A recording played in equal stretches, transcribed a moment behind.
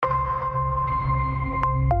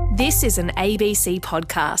This is an ABC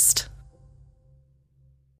podcast.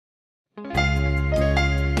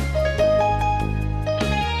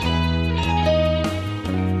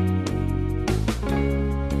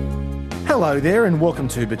 Hello there and welcome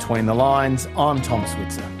to Between the Lines. I'm Tom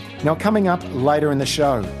Switzer. Now coming up later in the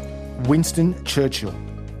show, Winston Churchill.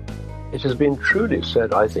 It has been truly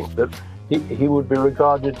said, I think, that he would be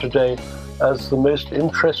regarded today as the most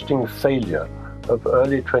interesting failure of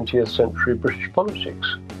early 20th century British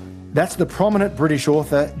politics. That's the prominent British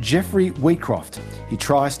author Geoffrey Wheatcroft. He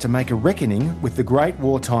tries to make a reckoning with the great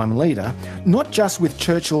wartime leader, not just with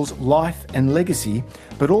Churchill's life and legacy,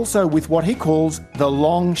 but also with what he calls the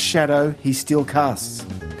long shadow he still casts.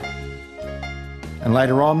 And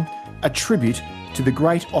later on, a tribute to the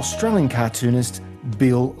great Australian cartoonist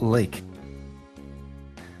Bill Leak.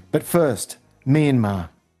 But first, Myanmar.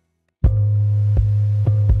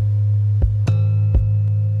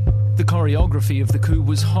 The choreography of the coup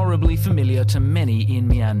was horribly familiar to many in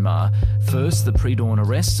Myanmar. First, the pre-dawn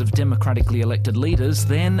arrests of democratically elected leaders,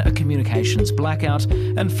 then a communications blackout,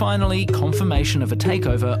 and finally, confirmation of a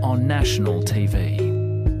takeover on national TV.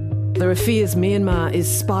 There are fears Myanmar is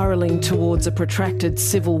spiralling towards a protracted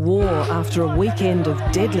civil war after a weekend of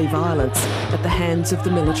deadly violence at the hands of the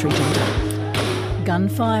military junta.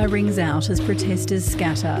 Gunfire rings out as protesters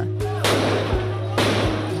scatter.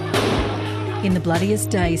 In the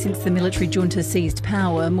bloodiest day since the military junta seized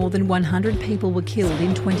power, more than 100 people were killed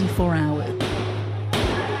in 24 hours.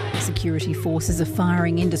 Security forces are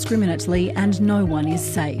firing indiscriminately and no one is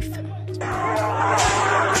safe.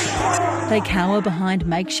 They cower behind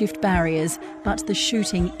makeshift barriers, but the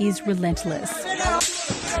shooting is relentless.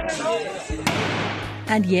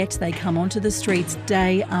 And yet they come onto the streets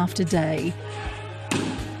day after day,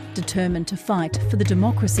 determined to fight for the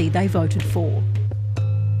democracy they voted for.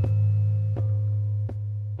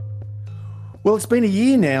 Well, it's been a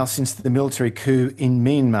year now since the military coup in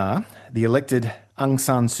Myanmar. The elected Aung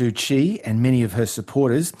San Suu Kyi and many of her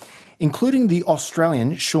supporters, including the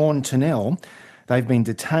Australian Sean Turnell, they've been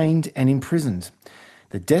detained and imprisoned.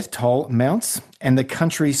 The death toll mounts and the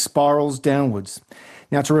country spirals downwards.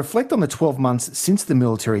 Now, to reflect on the 12 months since the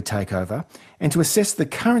military takeover and to assess the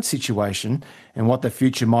current situation and what the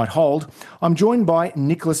future might hold, I'm joined by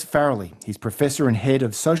Nicholas Farrelly. He's Professor and Head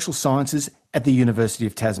of Social Sciences at the University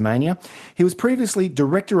of Tasmania. He was previously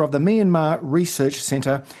Director of the Myanmar Research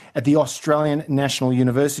Centre at the Australian National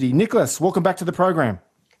University. Nicholas, welcome back to the program.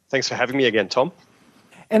 Thanks for having me again, Tom.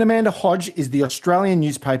 And Amanda Hodge is the Australian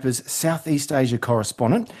newspaper's Southeast Asia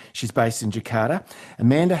correspondent. She's based in Jakarta.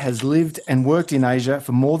 Amanda has lived and worked in Asia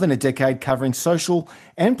for more than a decade, covering social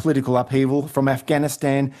and political upheaval from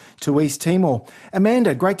Afghanistan to East Timor.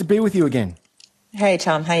 Amanda, great to be with you again. Hey,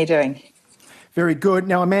 Tom. How are you doing? Very good.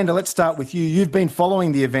 Now, Amanda, let's start with you. You've been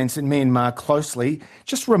following the events in Myanmar closely.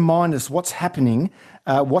 Just remind us what's happening,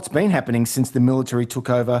 what's been happening since the military took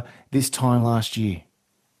over this time last year.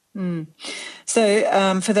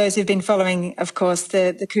 So for those who've been following, of course,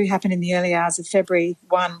 the coup happened in the early hours of February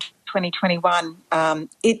 1, 2021.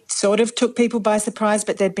 It sort of took people by surprise,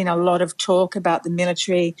 but there'd been a lot of talk about the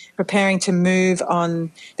military preparing to move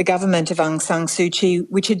on the government of Aung San Suu Kyi,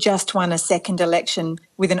 which had just won a second election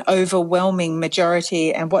with an overwhelming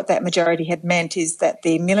majority. And what that majority had meant is that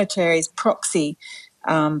the military's proxy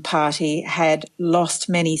party had lost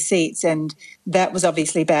many seats, and that was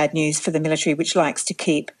obviously bad news for the military, which likes to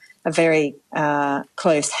keep a very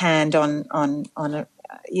close hand on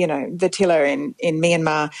the tiller in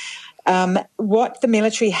Myanmar. What the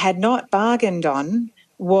military had not bargained on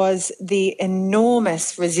was the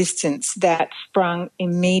enormous resistance that sprung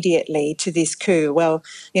immediately to this coup. Well,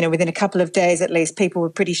 within a couple of days at least, people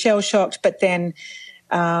were pretty shell-shocked, but then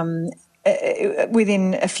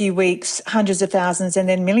within a few weeks, hundreds of thousands and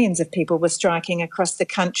then millions of people were striking across the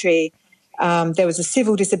country. There was a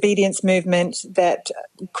civil disobedience movement that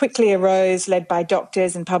quickly arose, led by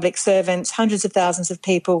doctors and public servants. Hundreds of thousands of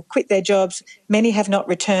people quit their jobs. Many have not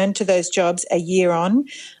returned to those jobs a year on.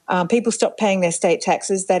 People stopped paying their state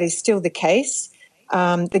taxes. That is still the case.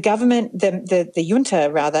 The government, the junta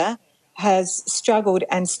rather, has struggled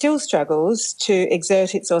and still struggles to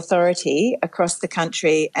exert its authority across the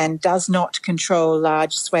country and does not control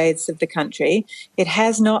large swathes of the country. It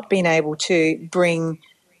has not been able to bring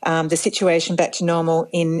the situation back to normal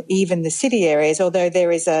in even the city areas, although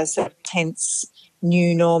there is a sort of tense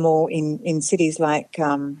new normal in cities like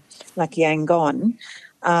Yangon.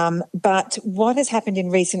 But what has happened in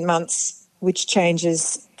recent months, which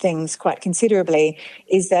changes things quite considerably,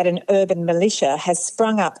 is that an urban militia has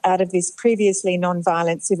sprung up out of this previously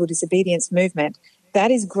non-violent civil disobedience movement. That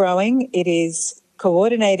is growing. It is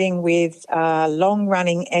coordinating with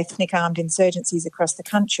long-running ethnic armed insurgencies across the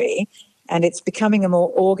country, and it's becoming a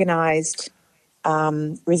more organised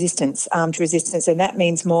armed resistance, and that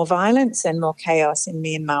means more violence and more chaos in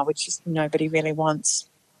Myanmar, which nobody really wants.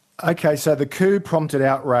 Okay, so the coup prompted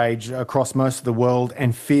outrage across most of the world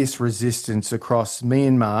and fierce resistance across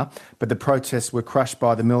Myanmar, but the protests were crushed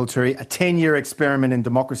by the military. A 10-year experiment in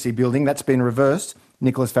democracy building, that's been reversed.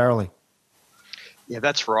 Nicholas Farrelly. Yeah,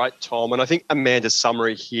 that's right, Tom. And I think Amanda's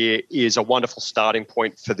summary here is a wonderful starting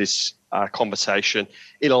point for this conversation.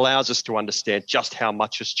 It allows us to understand just how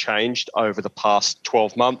much has changed over the past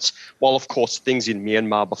 12 months. While, of course, things in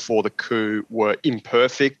Myanmar before the coup were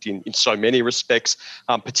imperfect in so many respects,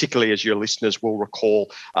 particularly as your listeners will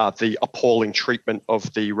recall, the appalling treatment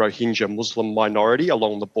of the Rohingya Muslim minority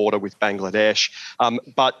along the border with Bangladesh.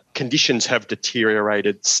 But conditions have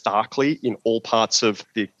deteriorated starkly in all parts of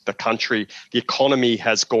the country. The economy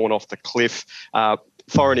has gone off the cliff.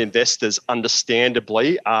 Foreign investors,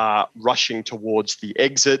 understandably, are rushing towards the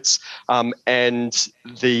exits, and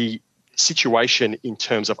the situation in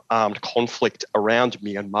terms of armed conflict around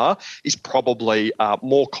Myanmar is probably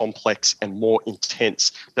more complex and more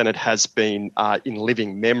intense than it has been in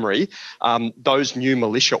living memory. Those new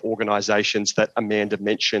militia organisations that Amanda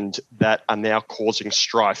mentioned that are now causing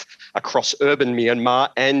strife across urban Myanmar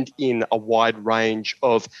and in a wide range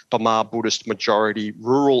of Bamar Buddhist majority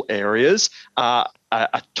rural areas are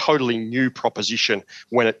a totally new proposition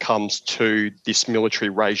when it comes to this military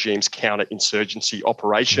regime's counter-insurgency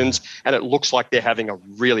operations, and it looks like they're having a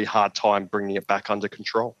really hard time bringing it back under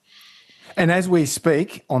control. And as we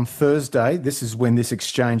speak, on Thursday, this is when this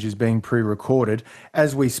exchange is being pre-recorded,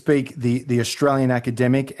 as we speak, the Australian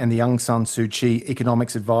academic and the Aung San Suu Kyi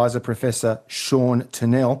economics advisor, Professor Sean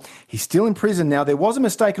Turnell, he's still in prison now. There was a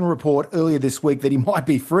mistaken report earlier this week that he might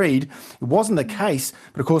be freed. It wasn't the case,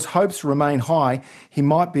 but of course hopes remain high. He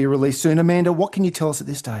might be released soon. Amanda, what can you tell us at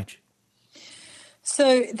this stage?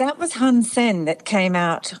 So that was Hun Sen that came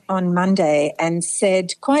out on Monday and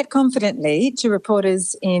said quite confidently to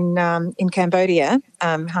reporters in Cambodia,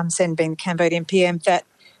 Hun Sen being the Cambodian PM, that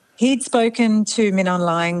he'd spoken to Min Aung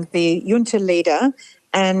Hlaing, the junta leader,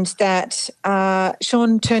 and that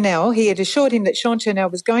Sean Turnell, he had assured him that Sean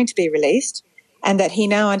Turnell was going to be released and that he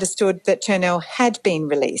now understood that Turnell had been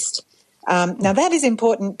released. Now that is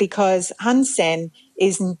important because Hun Sen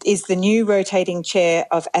is the new rotating chair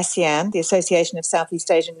of ASEAN, the Association of Southeast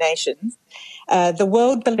Asian Nations. The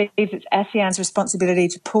world believes it's ASEAN's responsibility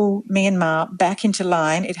to pull Myanmar back into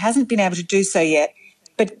line. It hasn't been able to do so yet,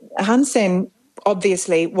 but Hun Sen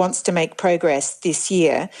obviously wants to make progress this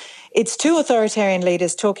year. It's two authoritarian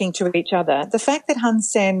leaders talking to each other. The fact that Hun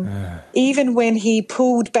Sen, even when he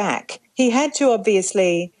pulled back, he had to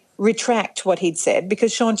obviously retract what he'd said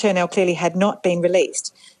because Sean Turnell clearly had not been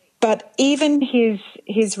released. But even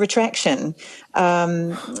his retraction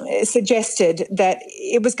suggested that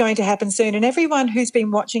it was going to happen soon. And everyone who's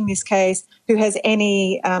been watching this case, who has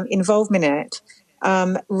any involvement in it,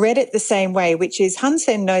 read it the same way, which is Hun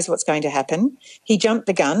Sen knows what's going to happen. He jumped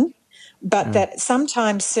the gun, but that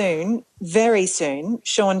sometime soon, very soon,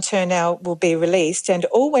 Sean Turnell will be released. And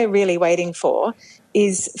all we're really waiting for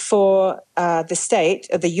is for the state,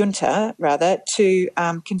 or the junta rather, to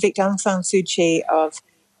convict Aung San Suu Kyi of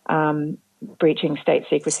breaching state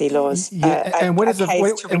secrecy laws. She's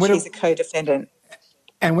a co-defendant.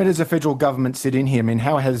 And where does the federal government sit in here? I mean,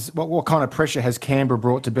 what kind of pressure has Canberra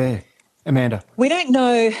brought to bear? Amanda? We don't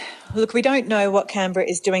know. Look, we don't know what Canberra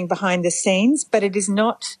is doing behind the scenes, but it is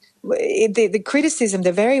not. The criticism,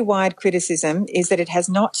 the very wide criticism, is that it has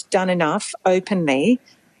not done enough openly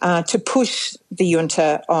to push the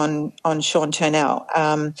junta on Sean Turnell.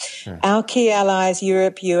 Our key allies,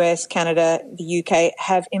 Europe, US, Canada, the UK,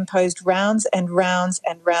 have imposed rounds and rounds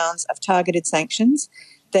and rounds of targeted sanctions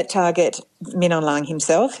that target Min Aung Hlaing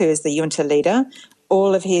himself, who is the junta leader,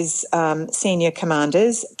 all of his senior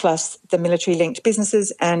commanders, plus the military-linked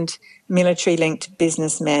businesses and military-linked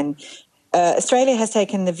businessmen. Australia has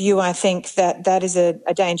taken the view, I think, that is a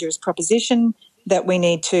dangerous proposition, that we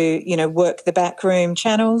need to, work the backroom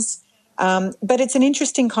channels. But it's an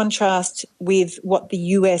interesting contrast with what the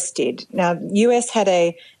US did. Now, the US had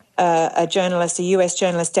a US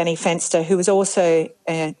journalist, Danny Fenster, who was also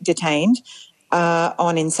detained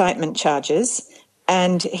on incitement charges.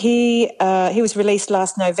 And he was released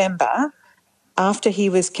last November after he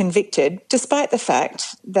was convicted, despite the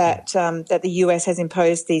fact that the US has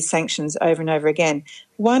imposed these sanctions over and over again.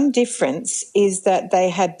 One difference is that they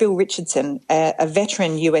had Bill Richardson, a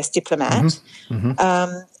veteran US diplomat,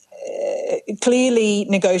 clearly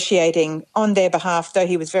negotiating on their behalf, though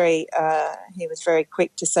he was very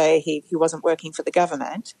quick to say he wasn't working for the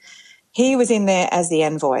government. He was in there as the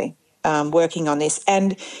envoy, working on this.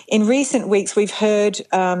 And in recent weeks, we've heard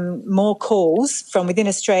more calls from within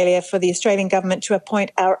Australia for the Australian government to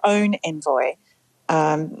appoint our own envoy,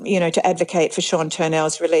 to advocate for Sean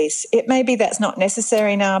Turnell's release. It may be that's not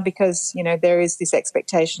necessary now because, there is this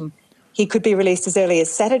expectation he could be released as early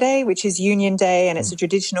as Saturday, which is Union Day, and it's a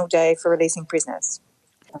traditional day for releasing prisoners.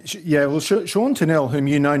 Yeah, well, Sean Turnell, whom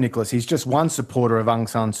you know, Nicholas, he's just one supporter of Aung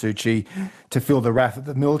San Suu Kyi to feel the wrath of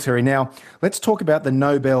the military. Now, let's talk about the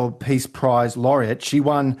Nobel Peace Prize laureate. She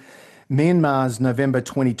won Myanmar's November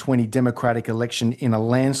 2020 democratic election in a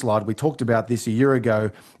landslide. We talked about this a year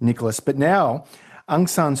ago, Nicholas. But now, Aung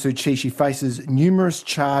San Suu Kyi, she faces numerous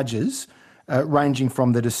charges ranging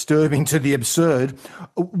from the disturbing to the absurd.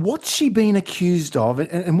 What's she been accused of,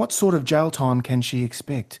 and what sort of jail time can she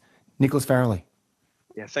expect? Nicholas Farrelly.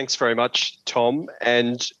 Yeah, thanks very much, Tom.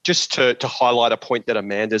 And just to highlight a point that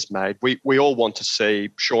Amanda's made, we all want to see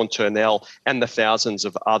Sean Turnell and the thousands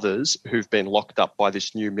of others who've been locked up by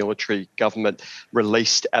this new military government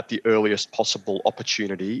released at the earliest possible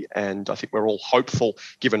opportunity. And I think we're all hopeful,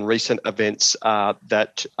 given recent events,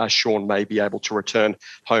 that Sean may be able to return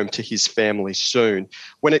home to his family soon.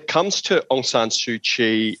 When it comes to Aung San Suu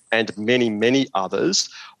Kyi and many, many others,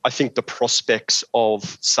 I think the prospects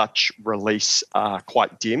of such release are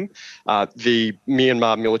quite dim. The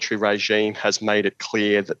Myanmar military regime has made it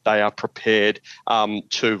clear that they are prepared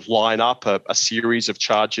to line up a series of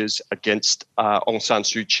charges against Aung San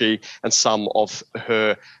Suu Kyi and some of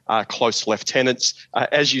her close lieutenants.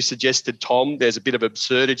 As you suggested, Tom, there's a bit of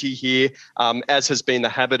absurdity here. As has been the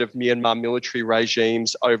habit of Myanmar military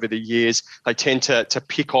regimes over the years, they tend to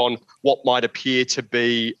pick on what might appear to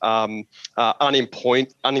be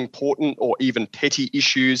unimportant or even petty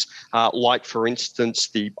issues, like, for instance,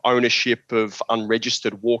 the ownership of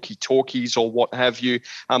unregistered walkie-talkies or what have you.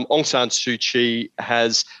 Aung San Suu Kyi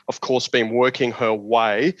has, of course, been working her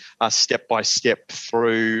way step by step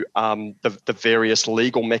through the various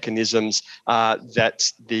legal mechanisms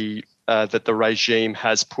that the regime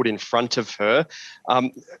has put in front of her.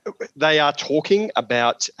 They are talking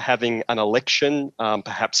about having an election,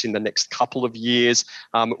 perhaps in the next couple of years,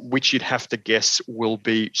 which you'd have to guess will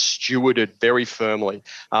be stewarded very firmly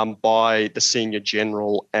by the senior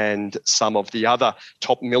general and some of the other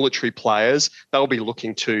top military players. They'll be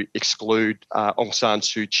looking to exclude Aung San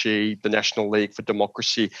Suu Kyi, the National League for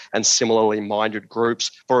Democracy, and similarly minded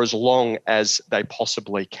groups for as long as they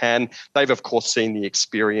possibly can. They've, of course, seen the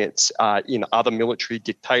experience in other military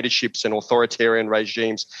dictatorships and authoritarian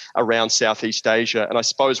regimes around Southeast Asia. And I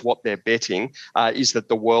suppose what they're betting is that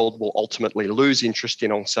the world will ultimately lose interest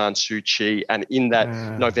in Aung San Suu Kyi and in that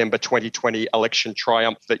November 2020 election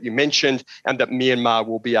triumph that you mentioned, and that Myanmar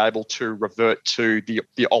will be able to revert to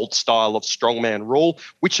the old style of strongman rule,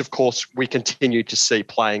 which, of course, we continue to see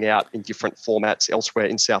playing out in different formats elsewhere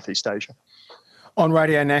in Southeast Asia. On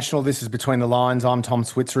Radio National, this is Between the Lines. I'm Tom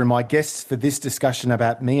Switzer, and my guests for this discussion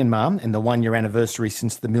about Myanmar and the one-year anniversary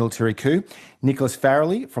since the military coup, Nicholas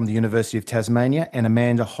Farrelly from the University of Tasmania and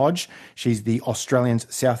Amanda Hodge. She's the Australian's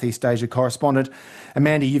Southeast Asia correspondent.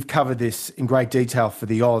 Amanda, you've covered this in great detail for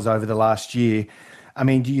the Oz over the last year. I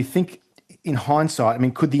mean, do you think, in hindsight,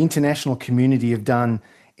 could the international community have done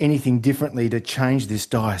anything differently to change this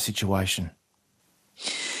dire situation?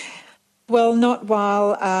 Well, not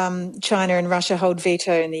while China and Russia hold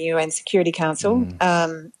veto in the UN Security Council.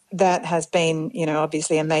 That has been,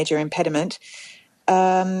 obviously a major impediment.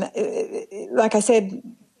 Like I said,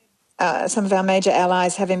 some of our major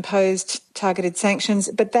allies have imposed targeted sanctions,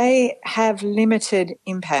 but they have limited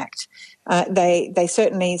impact. They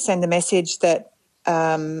certainly send the message that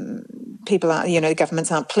people aren't,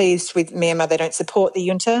 governments aren't pleased with Myanmar. They don't support the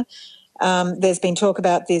junta. There's been talk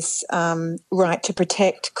about this right to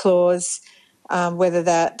protect clause, whether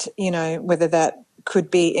that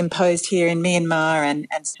could be imposed here in Myanmar and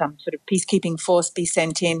some sort of peacekeeping force be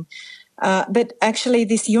sent in. But actually,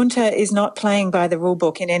 this junta is not playing by the rule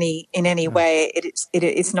book in any way.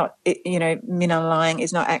 It's not. Min Aung Hlaing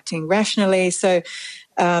is not acting rationally. So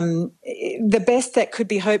the best that could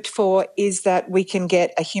be hoped for is that we can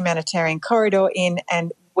get a humanitarian corridor in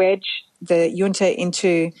and wedge the junta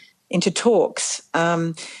into talks.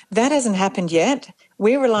 That hasn't happened yet.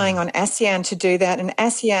 We're relying on ASEAN to do that, and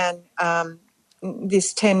ASEAN,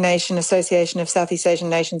 this 10-nation association of Southeast Asian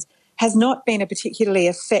nations, has not been a particularly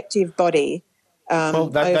effective body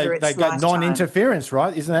over its lifetime. got non-interference,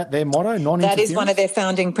 right? Isn't that their motto, non-interference? That is one of their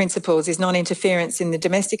founding principles, is non-interference in the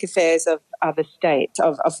domestic affairs of other states,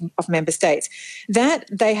 of member states. That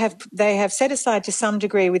they have set aside to some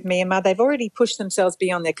degree with Myanmar. They've already pushed themselves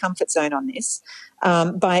beyond their comfort zone on this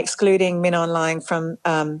by excluding Min Aung Hlaing from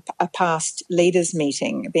a past leaders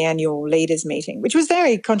meeting, the annual leaders meeting, which was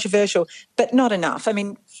very controversial, but not enough. I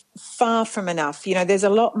mean, far from enough. You know, there's a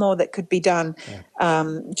lot more that could be done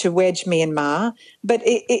to wedge Myanmar, but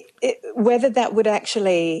whether that would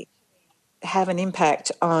actually have an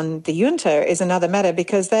impact on the junta is another matter,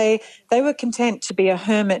 because they were content to be a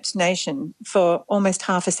hermit nation for almost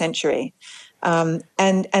half a century. And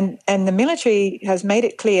the military has made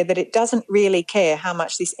it clear that it doesn't really care how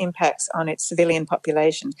much this impacts on its civilian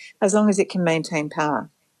population, as long as it can maintain power.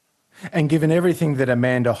 And given everything that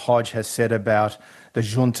Amanda Hodge has said about the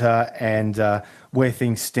junta and where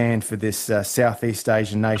things stand for this Southeast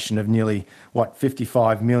Asian nation of nearly,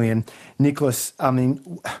 55 million, Nicholas, I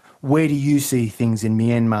mean, where do you see things in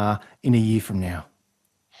Myanmar in a year from now?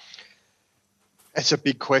 It's a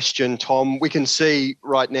big question, Tom. We can see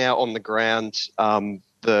right now on the ground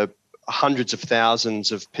the hundreds of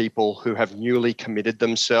thousands of people who have newly committed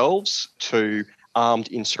themselves to armed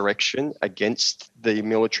insurrection against the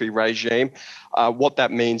military regime. What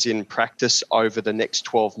that means in practice over the next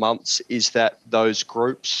 12 months is that those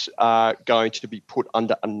groups are going to be put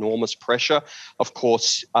under enormous pressure. Of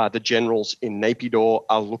course, the generals in Naypyidaw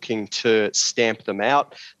are looking to stamp them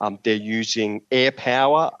out. They're using air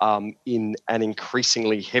power in an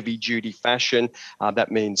increasingly heavy-duty fashion.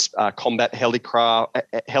 That means combat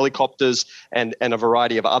helicopters and a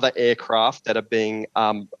variety of other aircraft that are being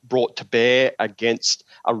brought to bear against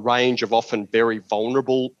a range of often very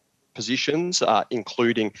vulnerable positions,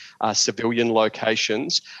 including civilian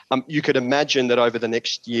locations. You could imagine that over the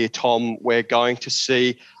next year, Tom, we're going to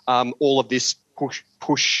see all of this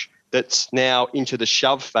push that's now into the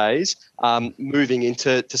shove phase, moving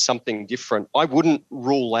into something different. I wouldn't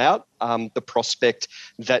rule out the prospect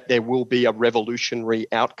that there will be a revolutionary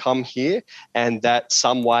outcome here, and that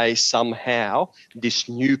some way, somehow, this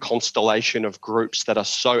new constellation of groups that are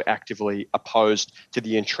so actively opposed to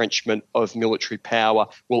the entrenchment of military power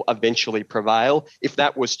will eventually prevail. If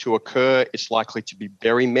that was to occur, it's likely to be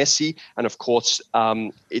very messy. And of course,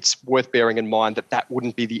 it's worth bearing in mind that that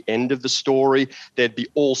wouldn't be the end of the story. There'd be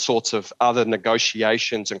all sorts of other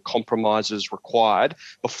negotiations and compromises required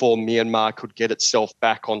before Myanmar could get itself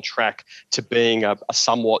back on track to being a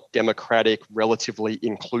somewhat democratic, relatively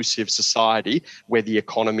inclusive society where the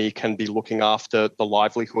economy can be looking after the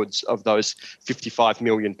livelihoods of those 55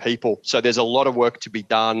 million people. So there's a lot of work to be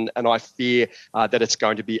done, and I fear that it's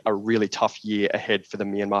going to be a really tough year ahead for the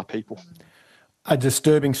Myanmar people. A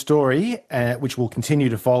disturbing story, which we'll continue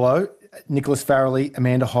to follow. Nicholas Farrelly,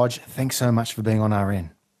 Amanda Hodge, thanks so much for being on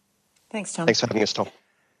RN. Thanks, Tom. Thanks for having us, Tom.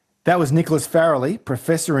 That was Nicholas Farrelly,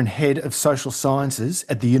 Professor and Head of Social Sciences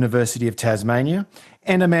at the University of Tasmania,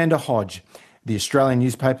 and Amanda Hodge, the Australian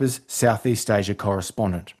newspaper's Southeast Asia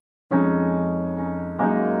correspondent.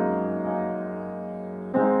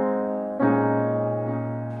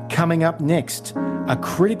 Coming up next, a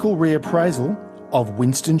critical reappraisal of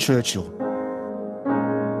Winston Churchill.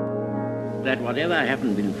 That whatever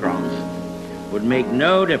happened in France would make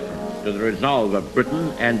no difference to the resolve of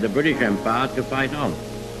Britain and the British Empire to fight on,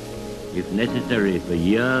 if necessary for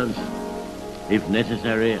years, if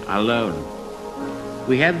necessary alone.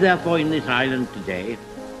 We have therefore in this island today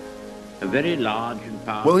a very large and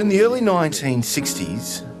powerful... Well, in the early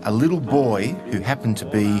 1960s, a little boy who happened to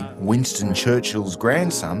be Winston Churchill's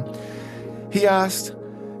grandson, he asked,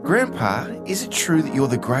 "Grandpa, is it true that you're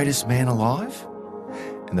the greatest man alive?"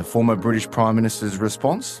 And the former British Prime Minister's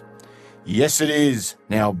response, "Yes, it is.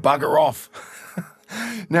 Now bugger off."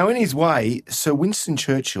 Now, in his way, Sir Winston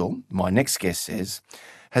Churchill, my next guest says,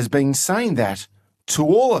 has been saying that to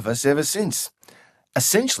all of us ever since,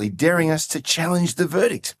 essentially daring us to challenge the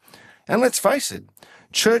verdict. And let's face it,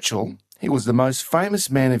 Churchill, he was the most famous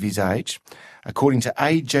man of his age. According to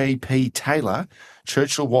A.J.P. Taylor,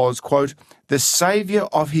 Churchill was, quote, the saviour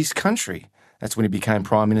of his country. That's when he became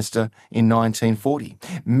Prime Minister in 1940.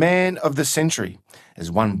 Man of the century, as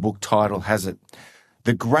one book title has it.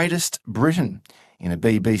 The greatest Briton, in a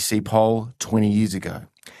BBC poll 20 years ago.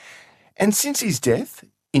 And since his death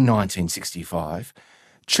in 1965,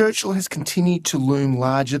 Churchill has continued to loom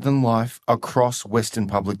larger than life across Western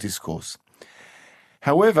public discourse.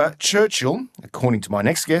 However, Churchill, according to my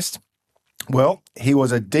next guest, well, he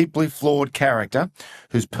was a deeply flawed character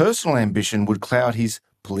whose personal ambition would cloud his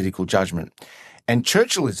political judgment. And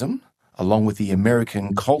Churchillism, along with the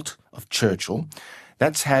American cult of Churchill,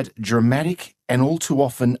 that's had dramatic and all too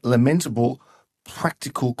often lamentable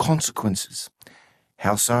practical consequences.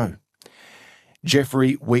 How so?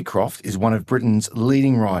 Geoffrey Wheatcroft is one of Britain's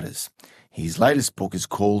leading writers. His latest book is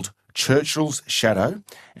called Churchill's Shadow,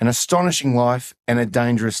 An Astonishing Life and a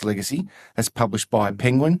Dangerous Legacy. That's published by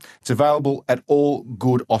Penguin. It's available at all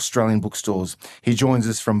good Australian bookstores. He joins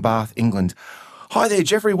us from Bath, England. Hi there,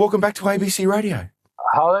 Geoffrey. Welcome back to ABC Radio.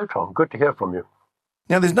 Hello, Tom. Good to hear from you.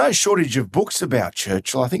 Now, there's no shortage of books about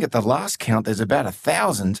Churchill. I think at the last count there's about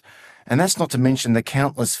 1,000, and that's not to mention the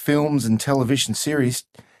countless films and television series.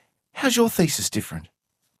 How's your thesis different?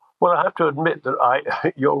 Well, I have to admit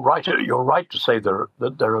that you're right to say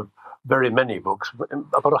that there are very many books.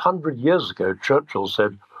 About 100 years ago, Churchill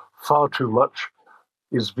said, far too much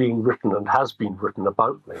is being written and has been written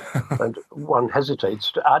about me. And one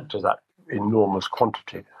hesitates to add to that enormous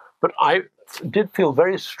quantity. But I did feel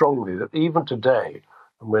very strongly that even today,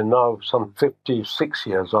 and we're now some 56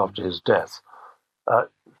 years after his death,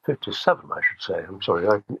 57, I should say. I'm sorry,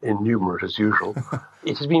 I enumerate as usual.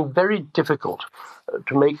 It has been very difficult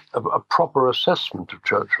to make a proper assessment of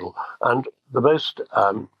Churchill. And the most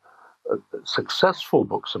successful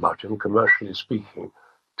books about him, commercially speaking,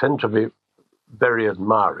 tend to be very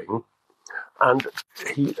admiring. And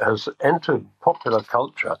he has entered popular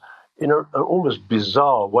culture in an almost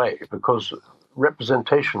bizarre way, because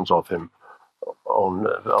representations of him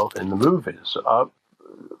in the movies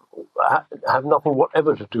have nothing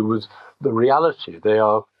whatever to do with the reality. They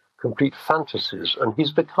are complete fantasies, and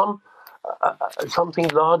he's become something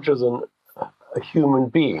larger than a human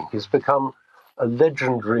being. He's become a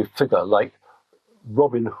legendary figure like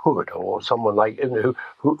Robin Hood, or someone like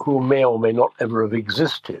who may or may not ever have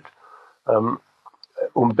existed.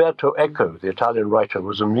 Umberto Eco, the Italian writer,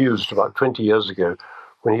 was amused about 20 years ago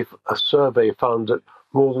when a survey found that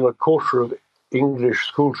more than a quarter of English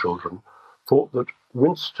schoolchildren thought that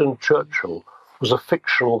Winston Churchill was a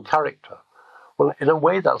fictional character. Well, in a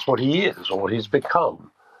way, that's what he is, or what he's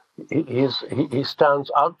become. He stands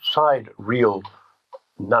outside real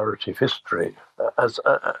narrative history as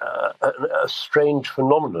a strange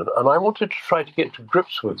phenomenon. And I wanted to try to get to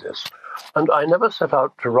grips with this. And I never set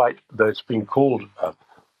out to write, though it's been called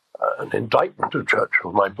an indictment of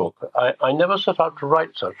Churchill, my book. I never set out to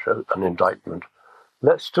write such an indictment,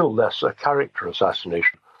 still less a character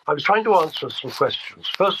assassination. I was trying to answer some questions.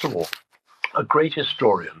 First of all, a great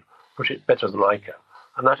historian put it better than I can,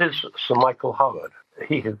 and that is Sir Michael Howard.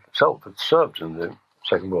 He himself had served in the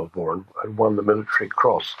Second World War and won the Military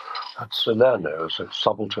Cross at Salerno as a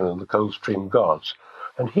subaltern in the Coldstream Guards.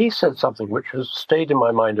 And he said something which has stayed in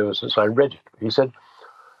my mind ever since I read it. He said,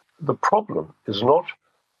 the problem is not,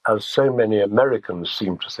 as so many Americans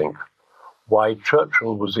seem to think, why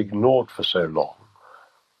Churchill was ignored for so long,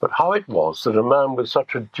 but how it was that a man with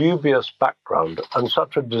such a dubious background and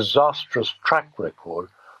such a disastrous track record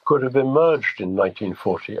could have emerged in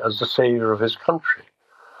 1940 as the saviour of his country.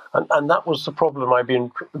 And that was the problem I've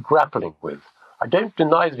been grappling with. I don't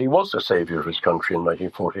deny that he was the saviour of his country in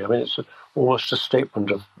 1940. I mean, it's almost a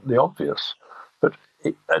statement of the obvious. But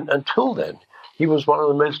until then, he was one of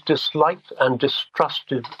the most disliked and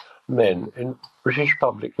distrusted men in British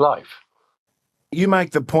public life. You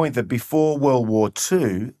make the point that before World War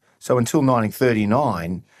II, so until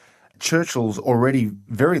 1939, Churchill's already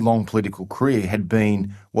very long political career had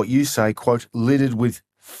been what you say, quote, littered with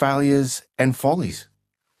failures and follies.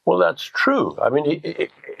 Well, that's true. I mean,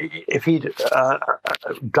 if he'd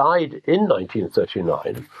died in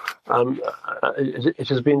 1939, it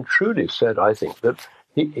has been truly said, I think, that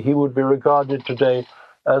he would be regarded today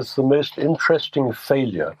as the most interesting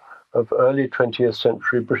failure of early 20th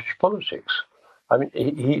century British politics. I mean,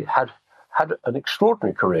 he had an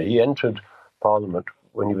extraordinary career. He entered Parliament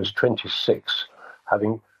when he was 26,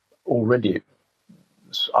 having already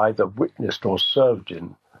either witnessed or served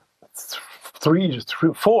in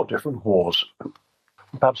 4 different wars,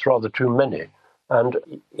 perhaps rather too many. And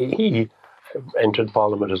he entered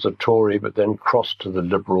Parliament as a Tory, but then crossed to the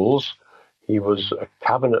Liberals. He was a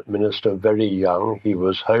cabinet minister very young. He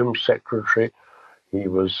was Home Secretary. He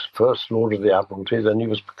was First Lord of the Admiralty. Then he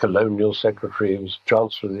was Colonial Secretary. He was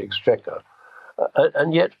Chancellor of the Exchequer.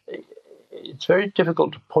 And yet, it's very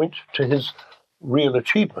difficult to point to his real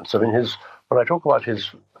achievements. I mean, when I talk about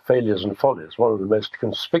his failures and follies, one of the most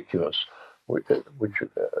conspicuous, which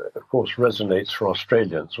of course resonates for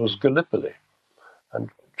Australians, was Gallipoli. And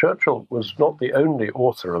Churchill was not the only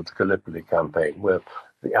author of the Gallipoli campaign, where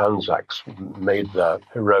the Anzacs made their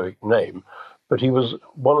heroic name, but he was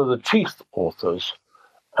one of the chief authors,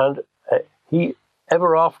 and he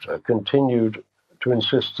ever after continued to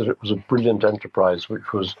insist that it was a brilliant enterprise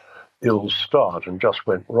which was ill-starred and just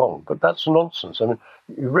went wrong. But that's nonsense. I mean,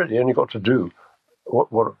 you really only got to do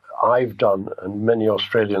what I've done and many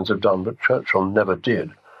Australians have done, but Churchill never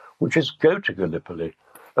did, which is go to Gallipoli.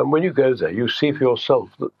 And when you go there, you see for yourself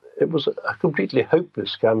that it was a completely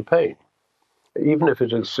hopeless campaign. Even if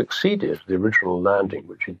it had succeeded, the original landing,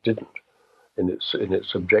 which it didn't in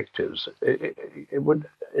its objectives, it would,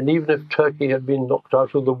 and even if Turkey had been knocked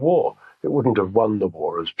out of the war, it wouldn't have won the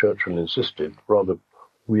war, as Churchill insisted, rather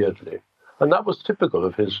weirdly. And that was typical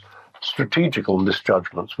of his strategical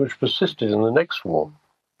misjudgments, which persisted in the next war.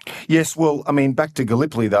 Yes, well, I mean, back to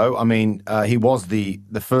Gallipoli, though. I mean, he was the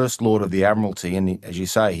First Lord of the Admiralty, and as you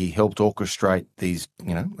say, he helped orchestrate these,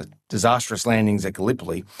 disastrous landings at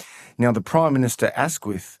Gallipoli. Now, the Prime Minister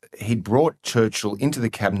Asquith, he'd brought Churchill into the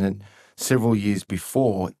cabinet several years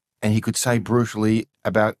before, and he could say brutally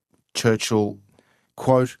about Churchill,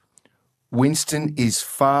 quote, "Winston is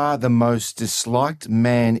far the most disliked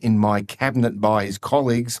man in my cabinet by his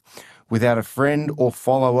colleagues, without a friend or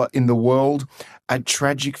follower in the world, a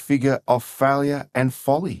tragic figure of failure and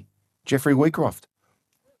folly." Geoffrey Wheatcroft.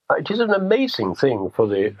 It is an amazing thing for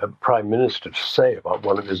the Prime Minister to say about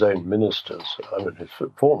one of his own ministers, his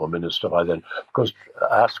former minister by then, because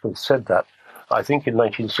Asquith said that, I think, in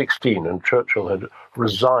 1916, and Churchill had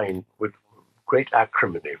resigned with great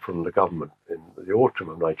acrimony from the government in the autumn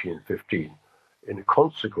of 1915 in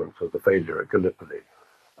consequence of the failure at Gallipoli.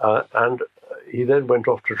 And he then went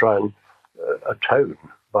off to try and atone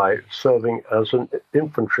by serving as an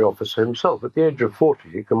infantry officer himself. At the age of 40,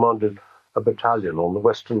 he commanded a battalion on the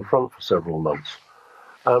Western Front for several months.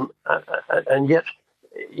 And yet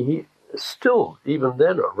he still, even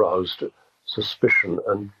then, aroused suspicion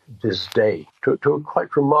and disdain to a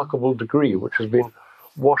quite remarkable degree, which has been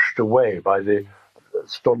washed away by the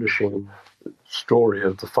astonishing story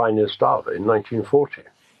of the finest hour in 1940.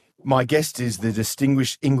 My guest is the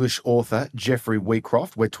distinguished English author, Geoffrey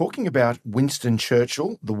Wheatcroft. We're talking about Winston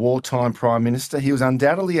Churchill, the wartime Prime Minister. He was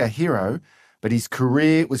undoubtedly a hero, but his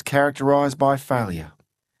career was characterised by failure.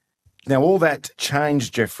 Now, all that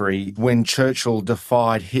changed, Geoffrey, when Churchill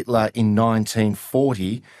defied Hitler in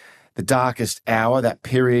 1940, the darkest hour, that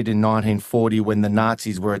period in 1940 when the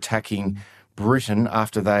Nazis were attacking Britain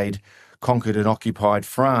after they'd conquered and occupied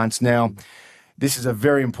France. Now, this is a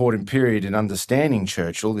very important period in understanding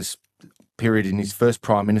Churchill, this period in his first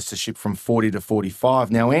prime ministership from 40 to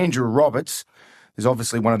 45. Now, Andrew Roberts is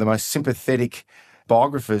obviously one of the most sympathetic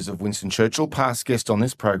biographers of Winston Churchill, past guest on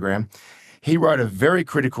this program. He wrote a very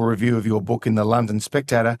critical review of your book in the London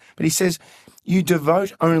Spectator, but he says you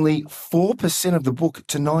devote only 4% of the book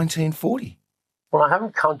to 1940. Well, I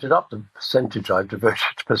haven't counted up the percentage I've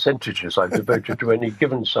devoted to any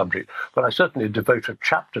given subject, but I certainly devote a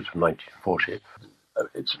chapter to 1940.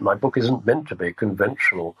 My book isn't meant to be a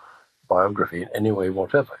conventional biography in any way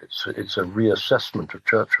whatever. It's a reassessment of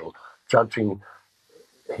Churchill, judging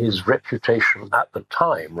his reputation at the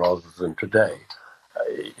time rather than today.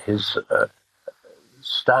 His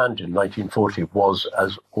stand in 1940 was,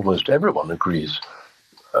 as almost everyone agrees,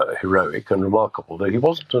 heroic and remarkable, though he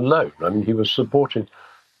wasn't alone. I mean, he was supported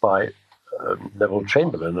by Neville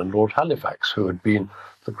Chamberlain and Lord Halifax, who had been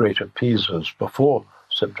the great appeasers before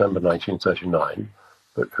September 1939,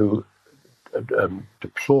 but who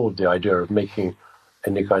deplored the idea of making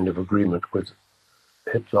any kind of agreement with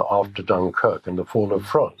Hitler after Dunkirk and the fall of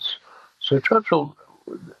France. So Churchill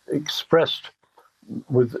expressed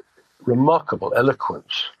with remarkable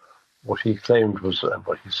eloquence what he claimed was, and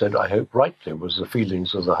what he said, I hope rightly, was the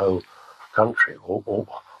feelings of the whole country, or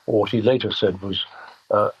what he later said was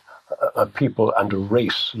a people and a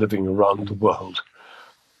race living around the world.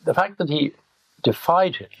 The fact that he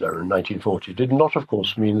defied Hitler in 1940 did not, of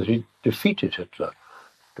course, mean that he defeated Hitler.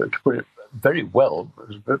 To put it very well,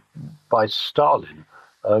 by Stalin,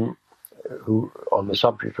 who, on the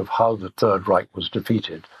subject of how the Third Reich was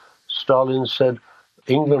defeated, Stalin said,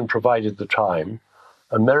 England provided the time,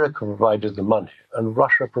 America provided the money, and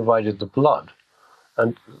Russia provided the blood.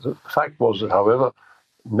 And the fact was that, however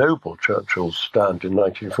noble Churchill's stand in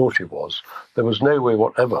 1940 was, there was no way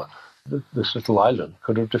whatever that this little island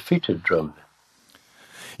could have defeated Germany.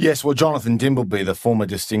 Yes, well, Jonathan Dimbleby, the former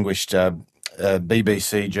distinguished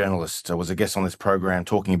BBC journalist, was a guest on this program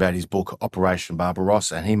talking about his book Operation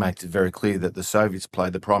Barbarossa, and he makes it very clear that the Soviets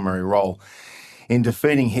played the primary role in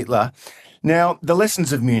defeating Hitler. Now, the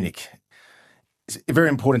lessons of Munich. It's very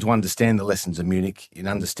important to understand the lessons of Munich in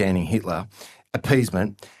understanding Hitler.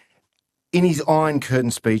 Appeasement. In his Iron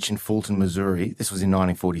Curtain speech in Fulton, Missouri, this was in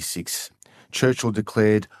 1946, Churchill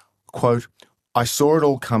declared, quote, I saw it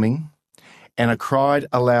all coming, and I cried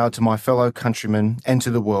aloud to my fellow countrymen and to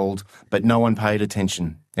the world, but no one paid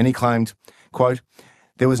attention. And he claimed, quote,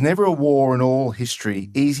 there was never a war in all history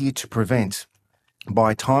easier to prevent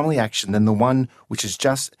by timely action than the one which has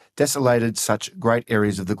just desolated such great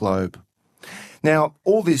areas of the globe. Now,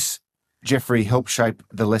 all this, Geoffrey, helped shape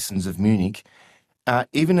the lessons of Munich,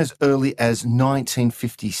 even as early as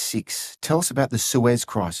 1956. Tell us about the Suez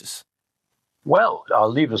Crisis. Well,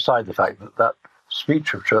 I'll leave aside the fact that that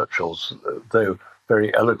speech of Churchill's, though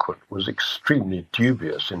very eloquent, was extremely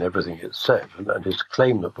dubious in everything it said, and his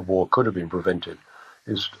claim that the war could have been prevented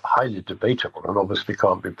is highly debatable and obviously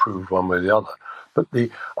can't be proved one way or the other. But the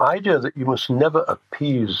idea that you must never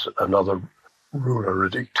appease another ruler or a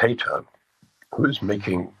dictator who is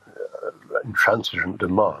making intransigent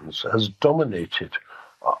demands has dominated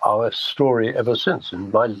our story ever since,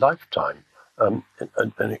 in my lifetime.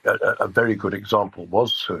 A very good example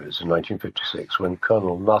was Suez in 1956, when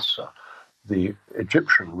Colonel Nasser, the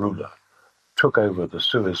Egyptian ruler, took over the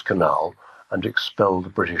Suez Canal and expelled the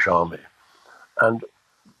British Army. And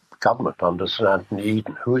government under Sir Anthony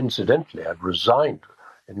Eden, who incidentally had resigned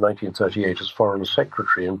in 1938 as Foreign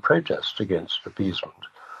Secretary in protest against appeasement.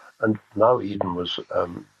 And now Eden was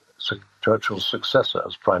Churchill's successor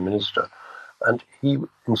as Prime Minister. And he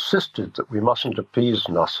insisted that we mustn't appease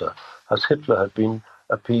Nasser as Hitler had been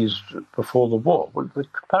appeased before the war. Well, the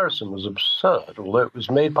comparison was absurd, although it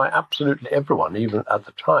was made by absolutely everyone, even at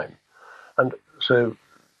the time. And so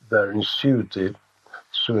there ensued the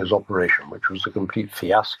Suez operation, which was a complete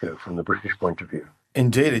fiasco from the British point of view.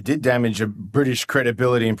 Indeed, it did damage British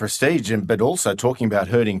credibility and prestige, but also talking about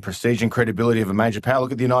hurting prestige and credibility of a major power.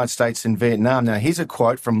 Look at the United States and Vietnam. Now, here's a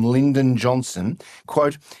quote from Lyndon Johnson.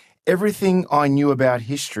 Quote, "Everything I knew about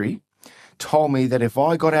history told me that if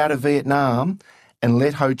I got out of Vietnam and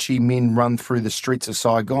let Ho Chi Minh run through the streets of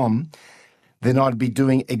Saigon, then I'd be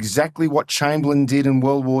doing exactly what Chamberlain did in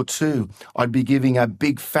World War II. I'd be giving a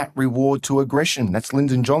big fat reward to aggression." That's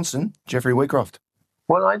Lyndon Johnson. Geoffrey Wheatcroft.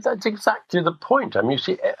 Well, that's exactly the point. I mean, you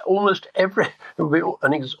see, almost every, it would be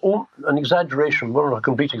an exaggeration, well, not a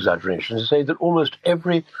complete exaggeration, to say that almost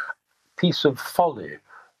every piece of folly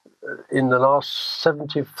in the last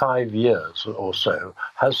 75 years or so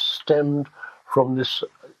has stemmed from this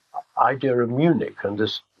idea of Munich and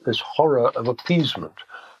this horror of appeasement.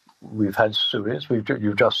 We've had Suez.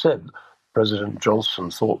 You just said President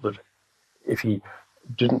Johnson thought that if he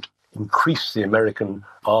didn't increase the American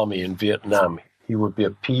army in Vietnam, he would be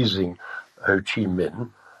appeasing Ho Chi Minh.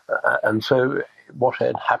 And so what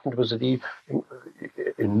had happened was that he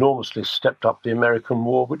enormously stepped up the American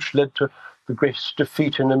war, which led to the greatest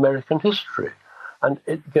defeat in American history. And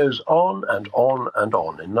it goes on and on and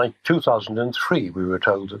on. In 2003, we were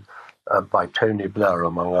told by Tony Blair,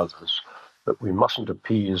 among others, that we mustn't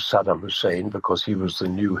appease Saddam Hussein because he was the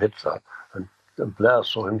new Hitler. And Blair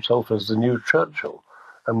saw himself as the new Churchill.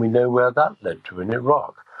 And we know where that led to in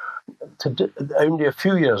Iraq. Only a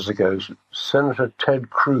few years ago, Senator Ted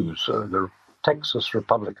Cruz, the Texas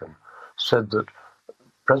Republican, said that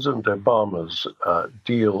President Obama's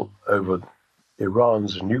deal over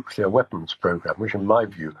Iran's nuclear weapons program, which in my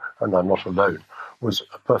view, and I'm not alone, was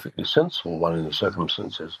a perfectly sensible one in the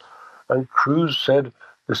circumstances. And Cruz said,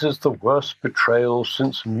 this is the worst betrayal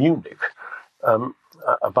since Munich, a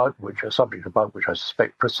subject about which I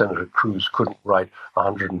suspect Senator Cruz couldn't write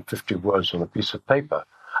 150 words on a piece of paper.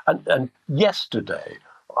 And yesterday,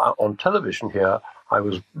 on television here, I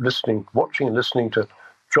was watching and listening to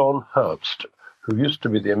John Herbst, who used to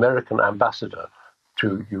be the American ambassador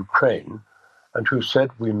to Ukraine, and who said,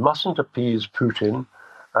 we mustn't appease Putin.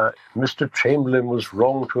 Mr. Chamberlain was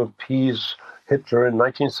wrong to appease Hitler in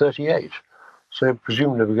 1938. So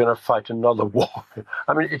presumably we're going to fight another war.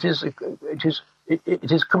 I mean, it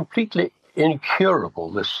is completely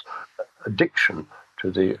incurable, this addiction to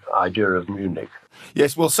the idea of Munich.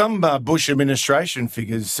 Yes, well, some Bush administration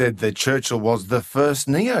figures said that Churchill was the first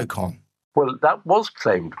neocon. Well, that was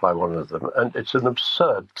claimed by one of them, and it's an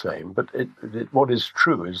absurd claim, but what is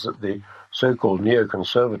true is that the so-called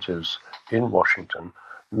neoconservatives in Washington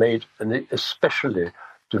made an especially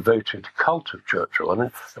devoted cult of Churchill. I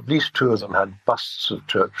mean, at least two of them had busts of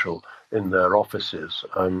Churchill in their offices.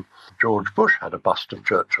 George Bush had a bust of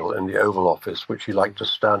Churchill in the Oval Office, which he liked to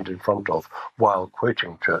stand in front of while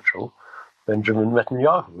quoting Churchill. Benjamin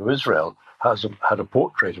Netanyahu of Israel had a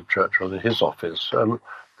portrait of Churchill in his office.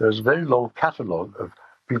 There's a very long catalogue of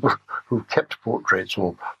people who've kept portraits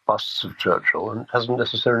or busts of Churchill, and it hasn't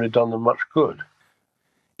necessarily done them much good.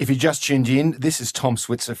 If you just tuned in, this is Tom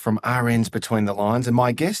Switzer from RN's Between the Lines, and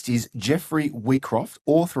my guest is Geoffrey Wheatcroft,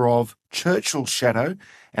 author of Churchill's Shadow,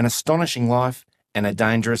 An Astonishing Life and a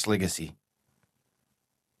Dangerous Legacy.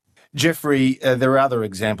 Geoffrey, there are other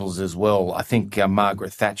examples as well. I think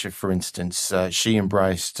Margaret Thatcher, for instance, she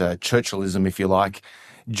embraced Churchillism, if you like,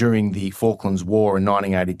 during the Falklands War in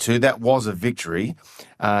 1982. That was a victory.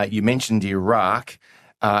 You mentioned Iraq,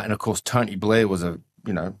 and of course Tony Blair was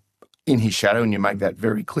in his shadow, and you make that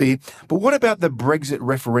very clear. But what about the Brexit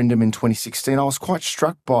referendum in 2016? I was quite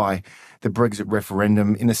struck by the Brexit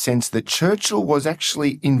referendum in the sense that Churchill was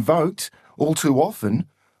actually invoked all too often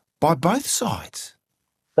by both sides.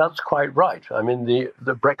 That's quite right. I mean, the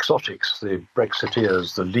Brexotics, the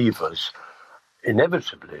Brexiteers, the Leavers,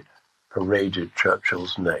 inevitably paraded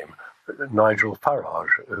Churchill's name. Nigel Farage,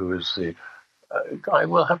 who is I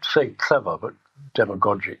will have to say clever but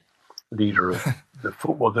demagogic leader of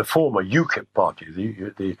the former UKIP party,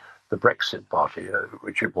 the Brexit party,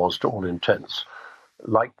 which it was to all intents,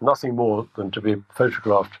 liked nothing more than to be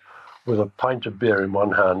photographed with a pint of beer in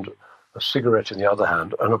one hand, a cigarette in the other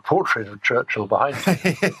hand, and a portrait of Churchill behind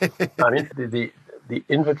him. I mean, the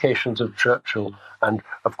invocations of Churchill, and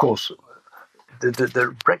of course, the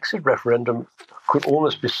Brexit referendum could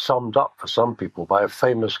almost be summed up for some people by a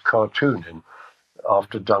famous cartoon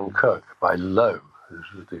after Dunkirk by Lowe,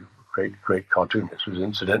 who's the great cartoonist, who was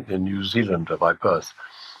incidentally a New Zealander by birth.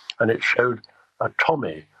 And it showed a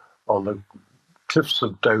Tommy on the cliffs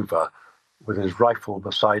of Dover with his rifle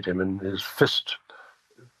beside him and his fist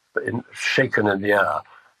shaken in the air,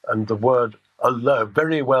 and the word alone,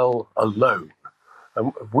 very well alone.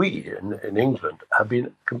 And we in England have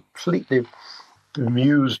been completely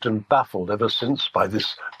bemused and baffled ever since by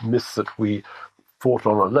this myth that we fought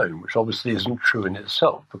on alone, which obviously isn't true in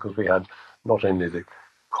itself, because we had not only the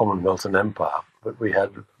Commonwealth and Empire, but we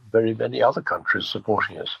had very many other countries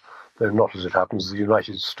supporting us, though not, as it happens, the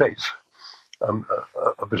United States.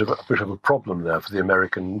 A bit of a problem there for the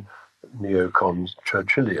American neocon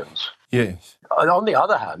Churchillians. Yes. And on the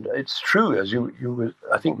other hand, it's true, as you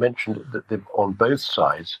I think mentioned, that on both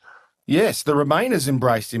sides. Yes, the Remainers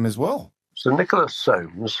embraced him as well. Sir Nicholas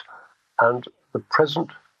Soames and the present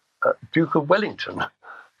Duke of Wellington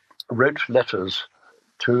wrote letters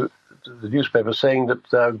to the newspaper saying that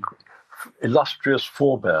their illustrious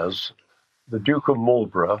forebears, the Duke of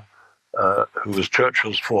Marlborough, who was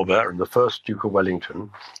Churchill's forebear and the first Duke of Wellington,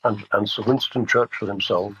 and Sir Winston Churchill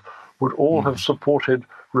himself, would all have supported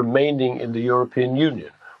remaining in the European Union.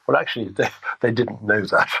 Well, actually, they didn't know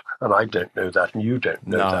that, and I don't know that, and you don't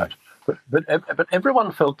know that. But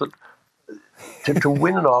everyone felt that to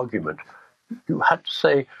win an argument, you had to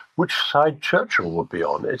say which side Churchill would be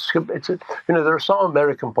on. There are some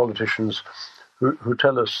American politicians who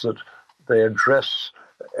tell us that they address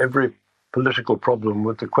every political problem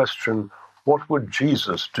with the question, what would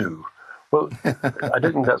Jesus do? Well, I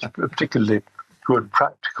don't think that's a particularly good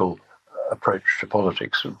practical approach to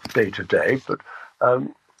politics day to day, but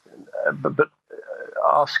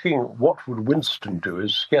asking what would Winston do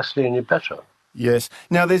is scarcely any better. Yes.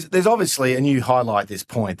 Now, there's obviously, and you highlight this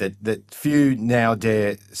point, that few now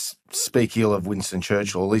dare speak ill of Winston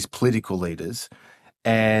Churchill, at least political leaders,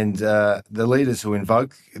 and the leaders who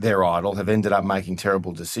invoke their idol have ended up making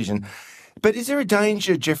terrible decisions. But is there a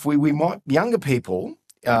danger, Jeff, we might, younger people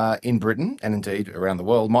in Britain and indeed around the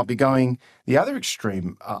world, might be going the other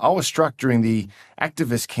extreme? I was struck during the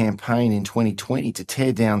activist campaign in 2020 to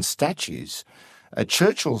tear down statues.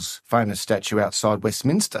 Churchill's famous statue outside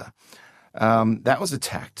Westminster, that was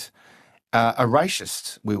attacked. A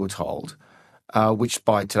racist, we were told, which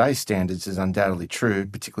by today's standards is undoubtedly true,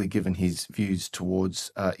 particularly given his views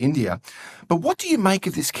towards India. But what do you make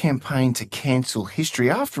of this campaign to cancel history?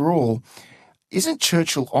 After all, isn't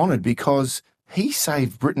Churchill honoured because he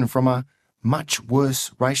saved Britain from a much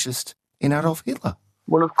worse racist in Adolf Hitler?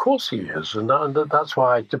 Well, of course he is, and that's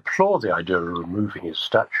why I deplore the idea of removing his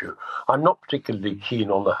statue. I'm not particularly keen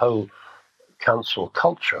on the whole cancel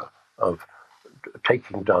culture of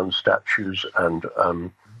taking down statues and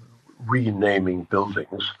renaming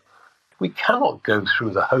buildings. We cannot go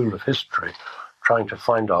through the whole of history trying to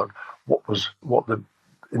find out what the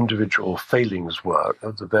individual failings were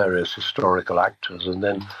of the various historical actors and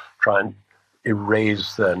then try and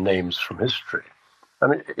erase their names from history. I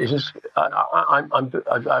mean, it is. I'm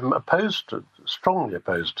strongly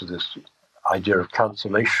opposed to this idea of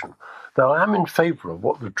cancellation. Though I am in favour of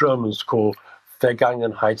what the Germans call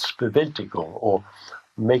Vergangenheitsbewältigung, or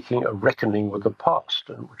making a reckoning with the past,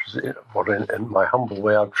 which is what, in my humble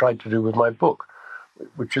way, I've tried to do with my book,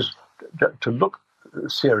 which is to look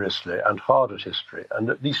seriously and hard at history and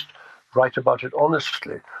at least write about it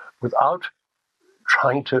honestly, without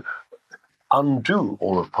trying to undo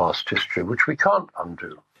all of past history, which we can't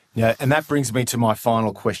undo. Yeah, and that brings me to my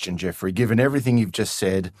final question, Jeffrey. Given everything you've just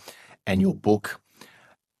said and your book,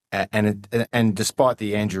 And despite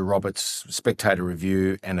the Andrew Roberts Spectator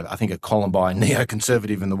review and I think a column by a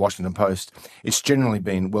neoconservative in the Washington Post, it's generally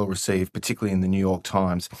been well received, particularly in the New York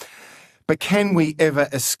Times. But can we ever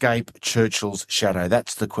escape Churchill's shadow?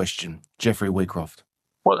 That's the question. Geoffrey Wheatcroft.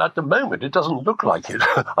 Well, at the moment, it doesn't look like it.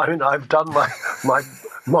 I mean, I've done my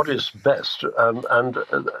modest best.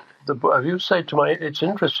 As you say it's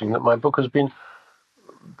interesting that my book has been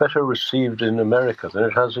better received in America than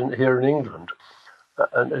it has here in England.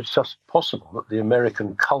 And it's just possible that the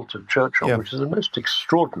American cult of Churchill, which is a most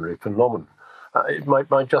extraordinary phenomenon, it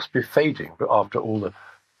might just be fading after all the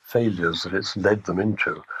failures that it's led them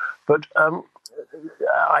into. But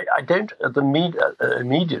I don't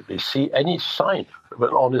immediately see any sign of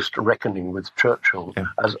an honest reckoning with Churchill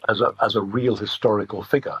as a real historical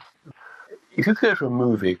figure. If you go to a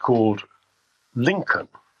movie called Lincoln,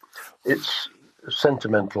 it's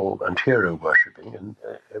sentimental and hero worshipping, and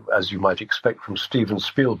as you might expect from Steven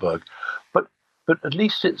Spielberg, but at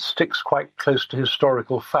least it sticks quite close to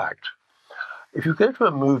historical fact. If you go to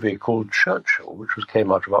a movie called Churchill, which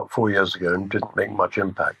came out about 4 years ago and didn't make much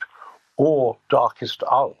impact, or Darkest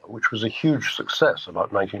Hour, which was a huge success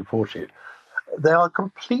about 1940, they are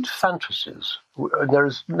complete fantasies. There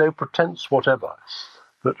is no pretense whatever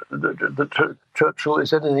that Churchill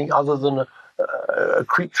is anything other than a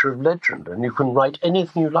creature of legend, and you can write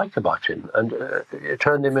anything you like about him and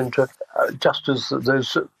turn him into just as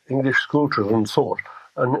those English schoolchildren thought,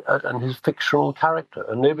 and his fictional character,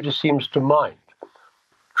 and nobody seems to mind.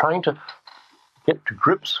 Trying to get to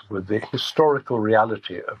grips with the historical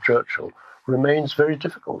reality of Churchill remains very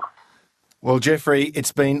difficult. Well, Geoffrey,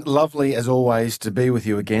 it's been lovely as always to be with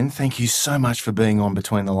you again. Thank you so much for being on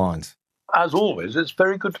Between the Lines. As always, it's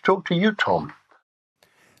very good to talk to you, Tom.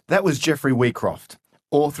 That was Geoffrey Wheatcroft,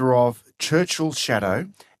 author of Churchill's Shadow,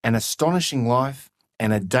 An Astonishing Life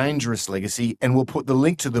and a Dangerous Legacy, and we'll put the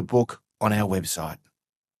link to the book on our website.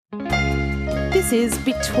 This is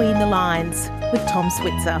Between the Lines with Tom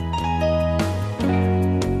Switzer.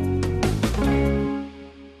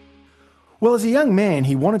 Well, as a young man,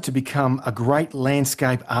 he wanted to become a great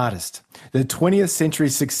landscape artist, the 20th century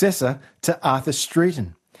successor to Arthur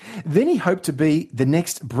Streeton. Then he hoped to be the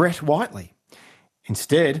next Brett Whiteley.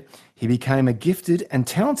 Instead, he became a gifted and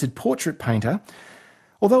talented portrait painter.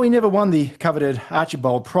 Although he never won the coveted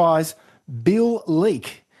Archibald Prize, Bill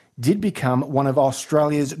Leak did become one of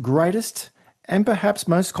Australia's greatest and perhaps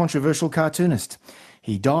most controversial cartoonists.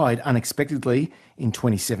 He died unexpectedly in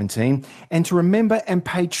 2017, and to remember and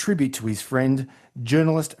pay tribute to his friend,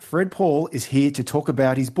 journalist Fred Paul is here to talk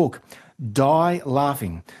about his book, Die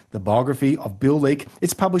Laughing, the biography of Bill Leak.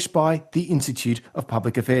 It's published by the Institute of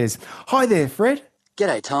Public Affairs. Hi there, Fred.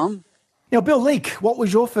 G'day, Tom. Now, Bill Leak, what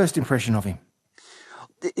was your first impression of him?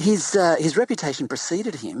 His reputation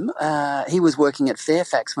preceded him. He was working at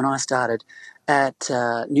Fairfax when I started at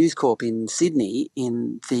News Corp in Sydney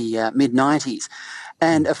in the mid-90s.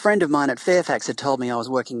 And a friend of mine at Fairfax had told me I was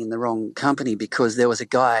working in the wrong company because there was a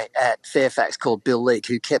guy at Fairfax called Bill Leak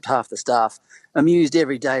who kept half the staff amused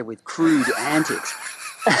every day with crude antics.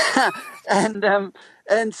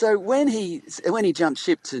 And so when he jumped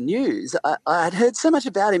ship to News, I had heard so much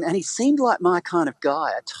about him, and he seemed like my kind of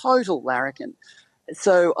guy, a total larrikin.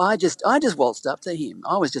 So I just waltzed up to him.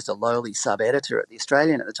 I was just a lowly sub-editor at The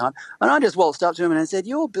Australian at the time, and I just waltzed up to him and I said,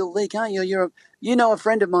 "You're Bill Leak, aren't you? You know a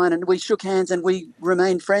friend of mine," and we shook hands and we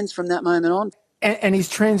remained friends from that moment on. And his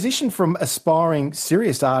transition from aspiring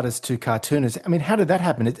serious artist to cartoonist, I mean, how did that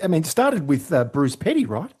happen? It started with Bruce Petty,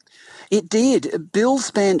 right? It did. Bill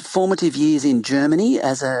spent formative years in Germany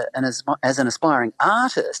as an aspiring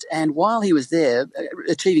artist, and while he was there,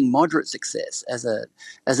 achieving moderate success as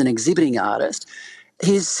an exhibiting artist,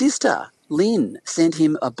 his sister Lynn sent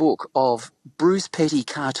him a book of Bruce Petty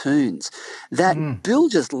cartoons that Bill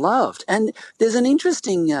just loved. And there's an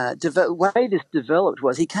interesting way this developed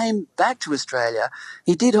was he came back to Australia.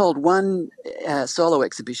 He did hold one solo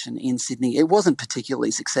exhibition in Sydney. It wasn't particularly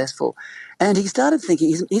successful. And he started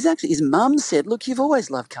thinking, his mum said, "Look, you've always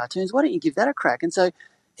loved cartoons. Why don't you give that a crack?" And so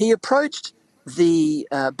he approached the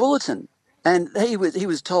Bulletin. And he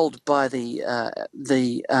was told by the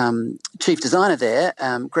chief designer there,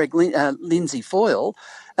 Lindsay Foyle,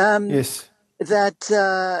 yes,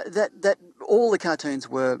 that all the cartoons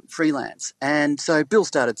were freelance. And so Bill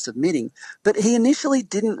started submitting, but he initially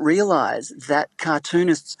didn't realise that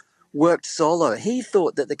cartoonists worked solo. He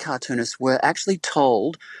thought that the cartoonists were actually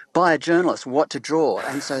told by a journalist what to draw,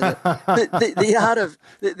 and so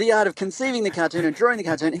the art of conceiving the cartoon and drawing the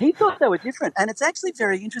cartoon, he thought they were different. And it's actually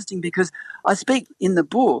very interesting because I speak in the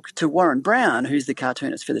book to Warren Brown, who's the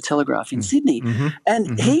cartoonist for the Telegraph in Sydney,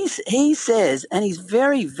 and he says, and he's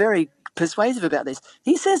very, very persuasive about this.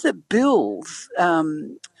 He says that Bill's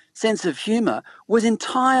sense of humour was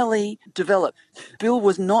entirely developed. Bill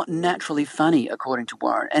was not naturally funny, according to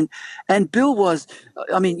Warren. And Bill was,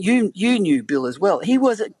 I mean, you knew Bill as well. He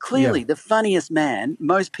was clearly the funniest man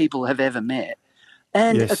most people have ever met.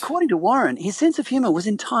 And according to Warren, his sense of humour was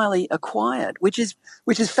entirely acquired, which is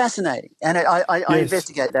fascinating. And I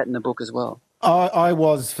investigate that in the book as well. I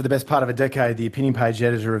was, for the best part of a decade, the opinion page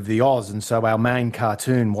editor of the Oz, and so our main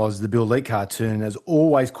cartoon was the Bill Leak cartoon, as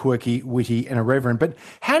always quirky, witty and irreverent. But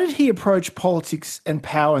how did he approach politics and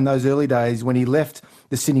power in those early days when he left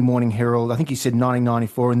the Sydney Morning Herald, I think he said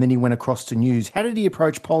 1994, and then he went across to News? How did he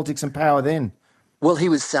approach politics and power then? Well, he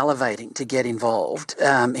was salivating to get involved.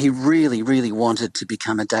 He really, really wanted to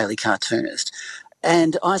become a daily cartoonist.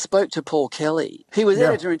 And I spoke to Paul Kelly. He was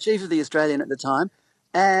editor-in-chief of The Australian at the time.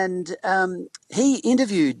 And he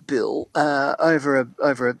interviewed Bill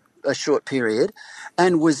over a short period,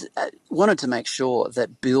 and wanted to make sure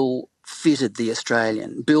that Bill fitted The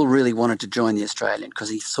Australian. Bill really wanted to join The Australian because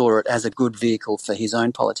he saw it as a good vehicle for his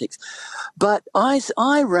own politics. But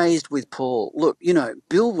I raised with Paul, look, you know,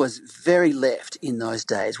 Bill was very left in those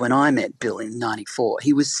days. When I met Bill in 94,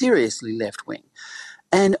 he was seriously left-wing.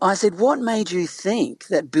 And I said, what made you think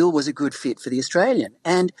that Bill was a good fit for The Australian?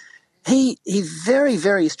 And he very,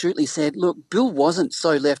 very astutely said, look, Bill wasn't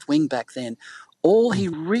so left-wing back then. All he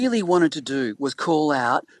really wanted to do was call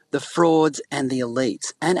out the frauds and the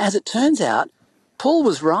elites. And as it turns out, Paul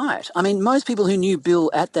was right. I mean, most people who knew Bill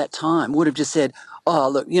at that time would have just said, oh,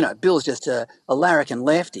 look, you know, Bill's just a larrikin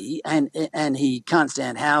lefty and he can't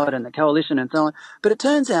stand Howard and the coalition and so on. But it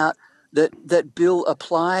turns out that Bill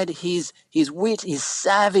applied his wit, his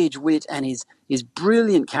savage wit and his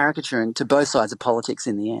brilliant caricaturing to both sides of politics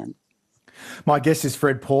in the end. My guest is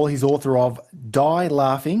Fred Paul. He's author of Die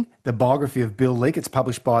Laughing, the biography of Bill Leak. It's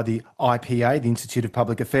published by the IPA, the Institute of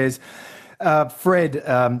Public Affairs. Fred,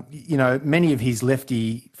 you know, many of his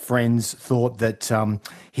lefty friends thought that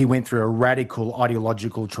he went through a radical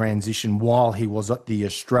ideological transition while he was at the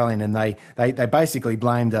Australian, and they basically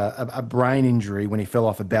blamed a brain injury when he fell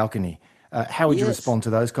off a balcony. How would you respond to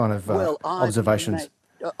those kind of observations?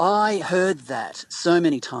 I heard that so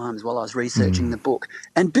many times while I was researching the book.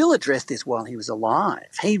 And Bill addressed this while he was alive.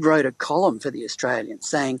 He wrote a column for The Australian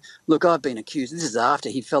saying, look, I've been accused. This is after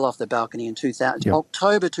he fell off the balcony in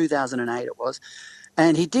October 2008 it was.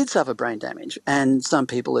 And he did suffer brain damage. And some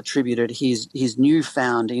people attributed his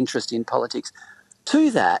newfound interest in politics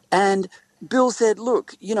to that. And Bill said,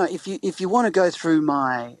 look, you know, if you want to go through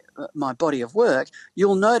my body of work,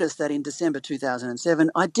 you'll notice that in December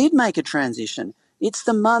 2007, I did make a transition. It's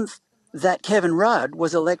the month that Kevin Rudd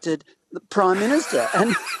was elected the Prime Minister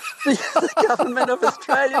and the government of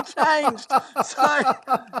Australia changed.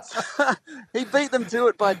 So he beat them to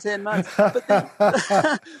it by 10 months. But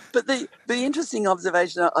the interesting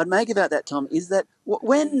observation I'd make about that, Tom, is that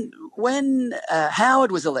when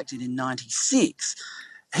Howard was elected in 96,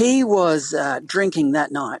 he was drinking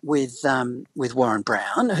that night with Warren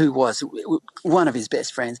Brown, who was one of his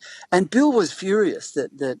best friends, and Bill was furious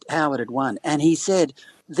that Howard had won. And he said,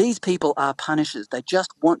 these people are punishers. They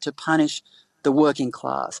just want to punish the working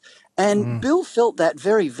class. And Bill felt that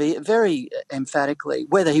very, very emphatically,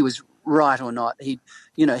 whether he was right or not. He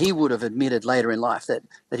would have admitted later in life that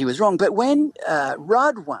he was wrong. But when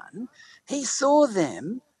Rudd won, he saw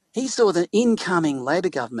the incoming Labor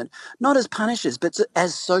government not as punishers but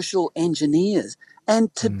as social engineers.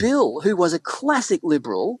 And to Bill, who was a classic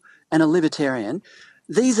liberal and a libertarian,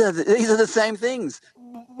 these are the same things.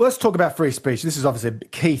 Let's talk about free speech. This is obviously a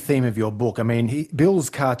key theme of your book. I mean, Bill's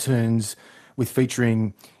cartoons with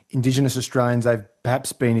featuring Indigenous Australians, they've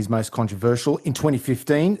perhaps been his most controversial. In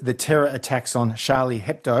 2015, the terror attacks on Charlie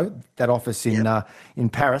Hebdo, that office in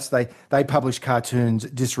Paris, they published cartoons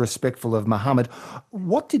disrespectful of Muhammad.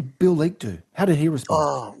 What did Bill Leak do? How did he respond?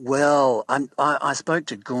 Oh, well, I spoke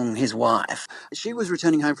to Gung, his wife. She was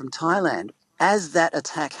returning home from Thailand as that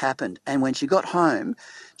attack happened. And when she got home,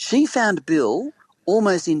 she found Bill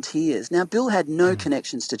almost in tears. Now, Bill had no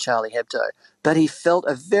connections to Charlie Hebdo, but he felt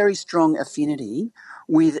a very strong affinity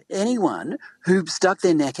with anyone who stuck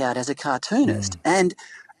their neck out as a cartoonist. And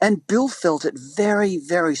Bill felt it very,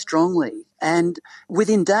 very strongly. And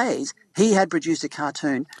within days, he had produced a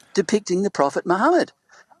cartoon depicting the Prophet Muhammad.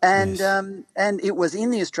 And it was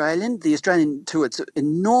in The Australian. The Australian, to its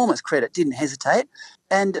enormous credit, didn't hesitate.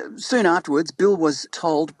 And soon afterwards, Bill was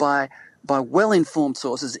told by well-informed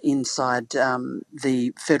sources inside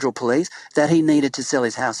the federal police that he needed to sell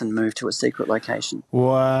his house and move to a secret location.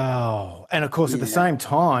 Wow. And, of course, at the same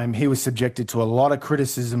time, he was subjected to a lot of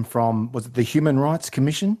criticism from, was it the Human Rights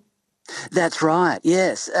Commission? That's right,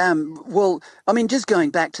 yes. Well, I mean, just going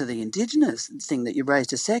back to the Indigenous thing that you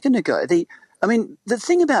raised a second ago, the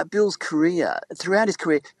thing about Bill's career, throughout his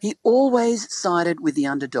career, he always sided with the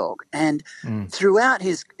underdog. And throughout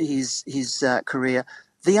his career,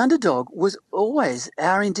 the underdog was always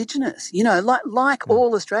our Indigenous. You know, like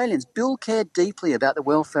all Australians, Bill cared deeply about the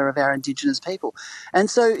welfare of our Indigenous people. And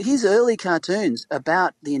so his early cartoons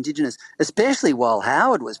about the Indigenous, especially while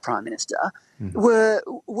Howard was Prime Minister, were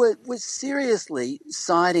seriously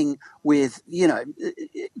siding with, you know,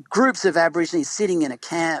 groups of Aborigines sitting in a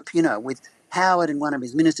camp, you know, with Howard and one of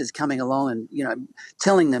his ministers coming along and, you know,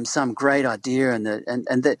 telling them some great idea, and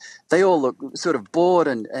that they all look sort of bored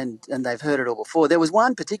and they've heard it all before. There was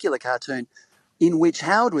one particular cartoon in which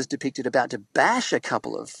Howard was depicted about to bash a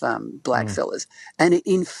couple of black fellas, and it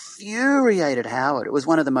infuriated Howard. It was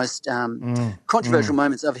one of the most controversial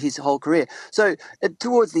moments of his whole career. So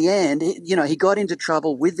towards the end, he got into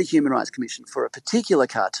trouble with the Human Rights Commission for a particular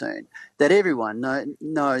cartoon that everyone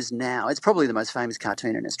knows now. It's probably the most famous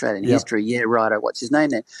cartoon in Australian history. Yeah, righto, what's his name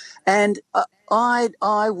there? And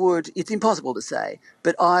I would, it's impossible to say,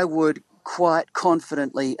 but I would quite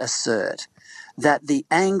confidently assert that the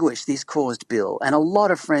anguish this caused Bill, and a lot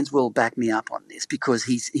of friends will back me up on this because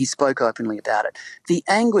he spoke openly about it, the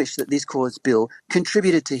anguish that this caused Bill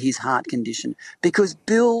contributed to his heart condition, because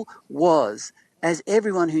Bill was, as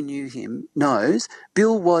everyone who knew him knows,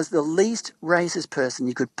 Bill was the least racist person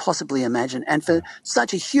you could possibly imagine. And for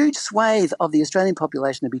such a huge swathe of the Australian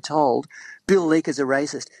population to be told Bill Leaker's a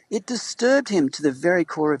racist, it disturbed him to the very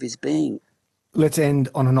core of his being. Let's end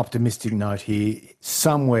on an optimistic note here.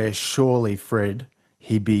 Somewhere, surely, Fred,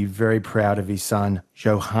 he'd be very proud of his son,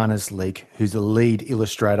 Johannes Leake, who's the lead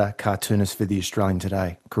illustrator, cartoonist for the Australian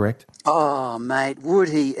Today, correct? Oh, mate, would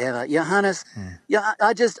he ever? Johannes,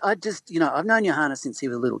 I just, I've known Johannes since he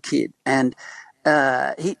was a little kid, and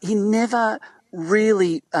he never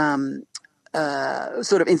really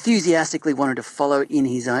sort of enthusiastically wanted to follow in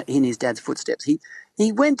his dad's footsteps.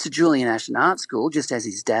 He went to Julian Ashton Art School, just as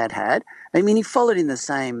his dad had. I mean, he followed in the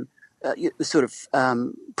same sort of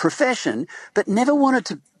profession, but never wanted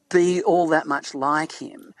to be all that much like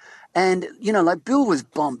him. And, you know, like Bill was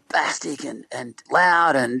bombastic and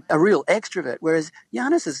loud and a real extrovert, whereas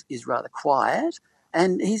Johannes is rather quiet,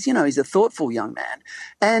 and he's a thoughtful young man.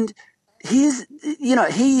 And he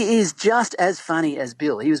is just as funny as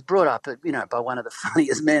Bill. He was brought up, by one of the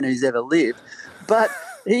funniest men who's ever lived, but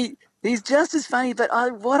He's just as funny, but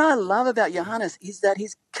what I love about Johannes is that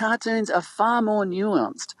his cartoons are far more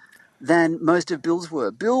nuanced than most of Bill's were.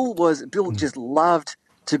 Bill just loved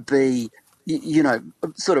to be, his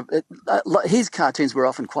cartoons were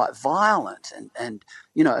often quite violent and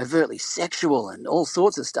overtly sexual and all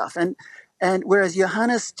sorts of stuff. And whereas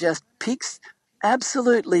Johannes just picks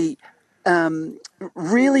absolutely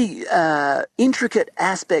really intricate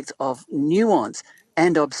aspects of nuance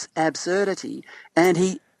and absurdity, and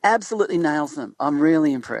he absolutely nails them. I'm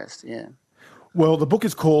really impressed, yeah. Well, the book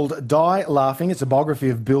is called Die Laughing. It's a biography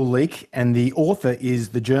of Bill Leake, and the author is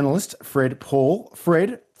the journalist Fred Paul.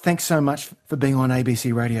 Fred, thanks so much for being on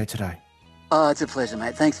ABC Radio today. Oh, it's a pleasure,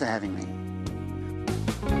 mate. Thanks for having me.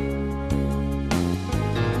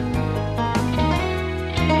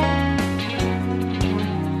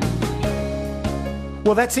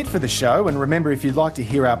 Well, that's it for the show. And remember, if you'd like to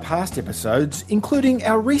hear our past episodes, including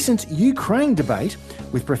our recent Ukraine debate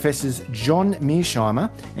with Professors John Mearsheimer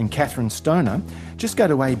and Catherine Stoner, just go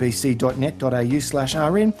to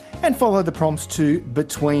abc.net.au/rn and follow the prompts to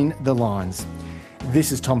Between the Lines.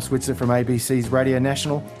 This is Tom Switzer from ABC's Radio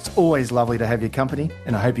National. It's always lovely to have your company,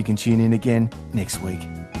 and I hope you can tune in again next week.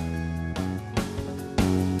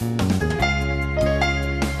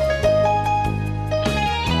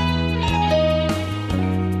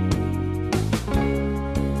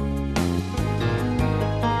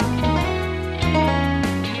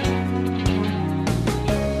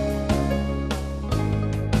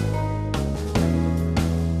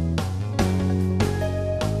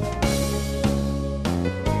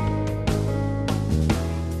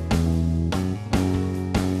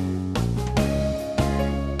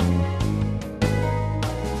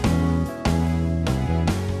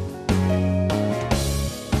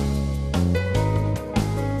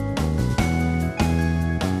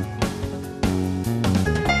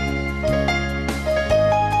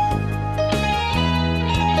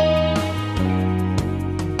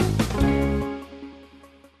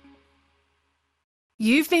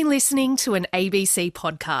 You've been listening to an ABC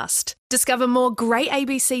podcast. Discover more great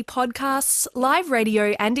ABC podcasts, live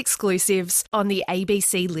radio and exclusives on the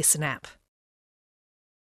ABC Listen app.